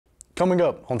Coming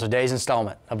up on today's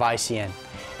installment of ICN,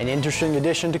 an interesting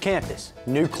addition to campus,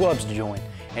 new clubs to join,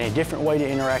 and a different way to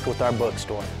interact with our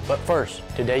bookstore. But first,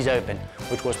 today's Open,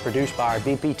 which was produced by our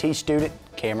VPT student,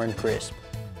 Cameron Crisp.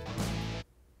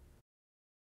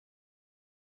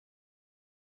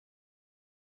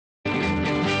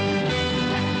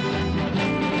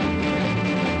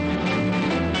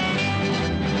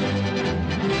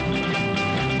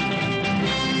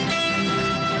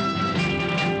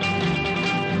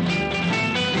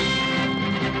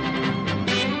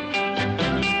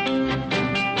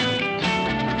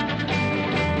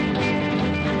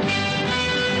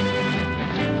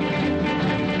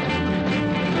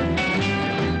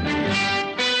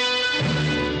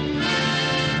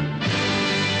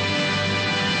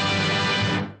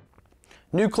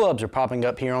 New clubs are popping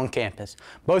up here on campus.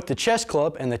 Both the Chess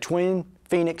Club and the Twin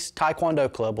Phoenix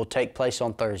Taekwondo Club will take place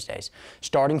on Thursdays.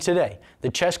 Starting today, the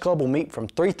Chess Club will meet from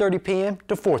 3:30 p.m.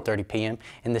 to 4:30 p.m.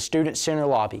 in the Student Center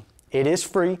lobby. It is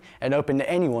free and open to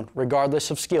anyone regardless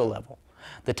of skill level.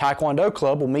 The Taekwondo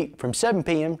Club will meet from 7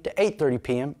 p.m. to 8:30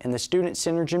 p.m. in the Student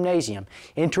Center gymnasium,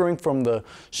 entering from the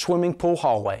swimming pool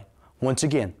hallway. Once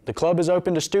again, the club is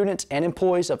open to students and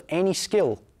employees of any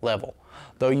skill level,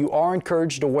 though you are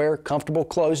encouraged to wear comfortable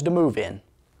clothes to move in.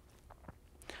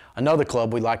 Another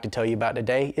club we'd like to tell you about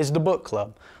today is the Book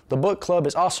Club. The Book Club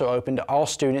is also open to all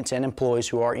students and employees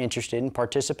who are interested in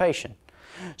participation.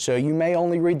 So you may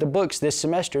only read the books this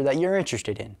semester that you're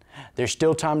interested in. There's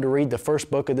still time to read the first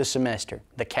book of the semester,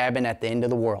 The Cabin at the End of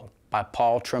the World by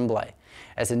Paul Tremblay.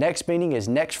 As the next meeting is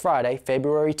next Friday,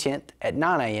 February 10th at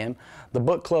 9 a.m., the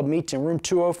book club meets in room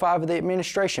 205 of the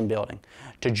administration building.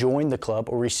 To join the club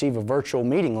or receive a virtual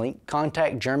meeting link,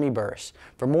 contact Jeremy Burris.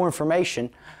 For more information,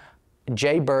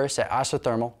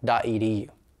 jburris@isothermal.edu.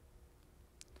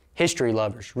 History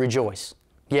lovers, rejoice.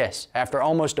 Yes, after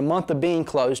almost a month of being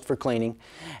closed for cleaning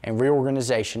and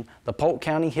reorganization, the Polk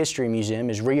County History Museum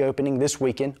is reopening this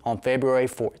weekend on February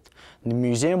 4th. The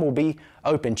museum will be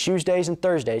open Tuesdays and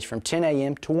Thursdays from 10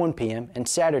 a.m. to 1 p.m. and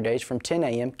Saturdays from 10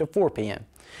 a.m. to 4 p.m.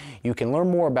 You can learn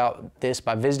more about this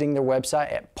by visiting their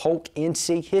website at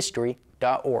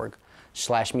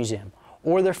polknchistory.org/museum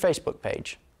or their Facebook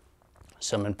page.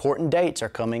 Some important dates are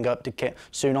coming up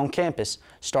soon on campus,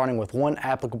 starting with one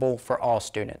applicable for all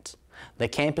students. The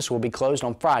campus will be closed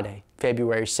on Friday,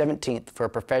 February 17th for a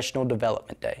Professional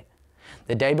Development Day.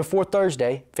 The day before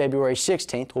Thursday, February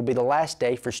 16th, will be the last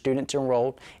day for students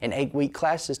enrolled in 8-week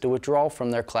classes to withdraw from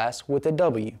their class with a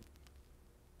W.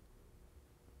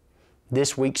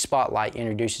 This week's Spotlight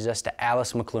introduces us to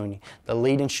Alice McClooney, the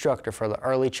lead instructor for the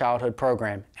Early Childhood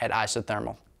Program at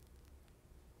Isothermal.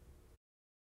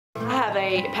 I have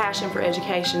a passion for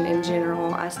education in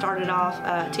general. I started off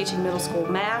teaching middle school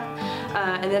math,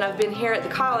 and then I've been here at the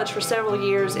college for several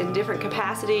years in different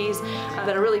capacities that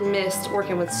I really missed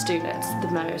working with students the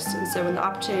most. And so when the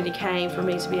opportunity came for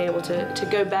me to be able to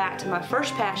go back to my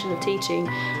first passion of teaching,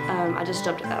 I just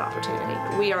jumped at that opportunity.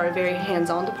 We are a very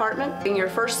hands-on department. In your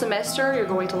first semester, you're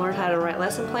going to learn how to write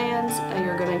lesson plans.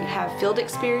 You're going to have field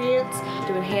experience,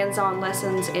 doing hands-on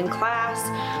lessons in class,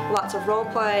 lots of role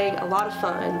playing, a lot of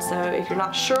fun. So if you're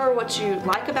not sure what you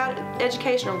like about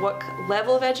education or what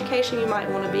level of education you might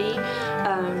want to be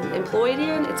employed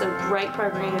in, it's a great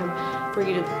program for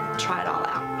you to try it all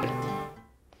out.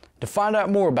 To find out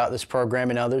more about this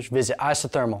program and others, visit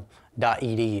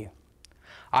isothermal.edu.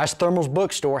 Isothermal's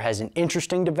bookstore has an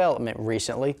interesting development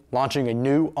recently, launching a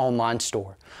new online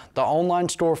store. The online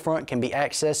storefront can be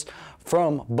accessed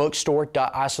from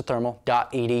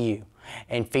bookstore.isothermal.edu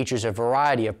and features a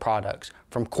variety of products,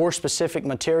 from course-specific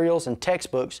materials and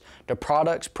textbooks to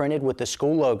products printed with the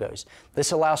school logos.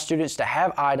 This allows students to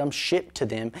have items shipped to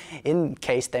them in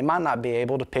case they might not be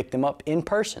able to pick them up in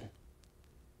person.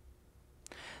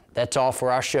 That's all for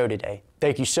our show today.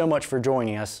 Thank you so much for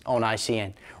joining us on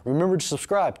ICN. Remember to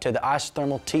subscribe to the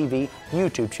Isothermal TV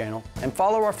YouTube channel and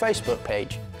follow our Facebook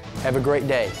page. Have a great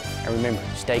day, and remember,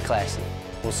 stay classy.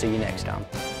 We'll see you next time.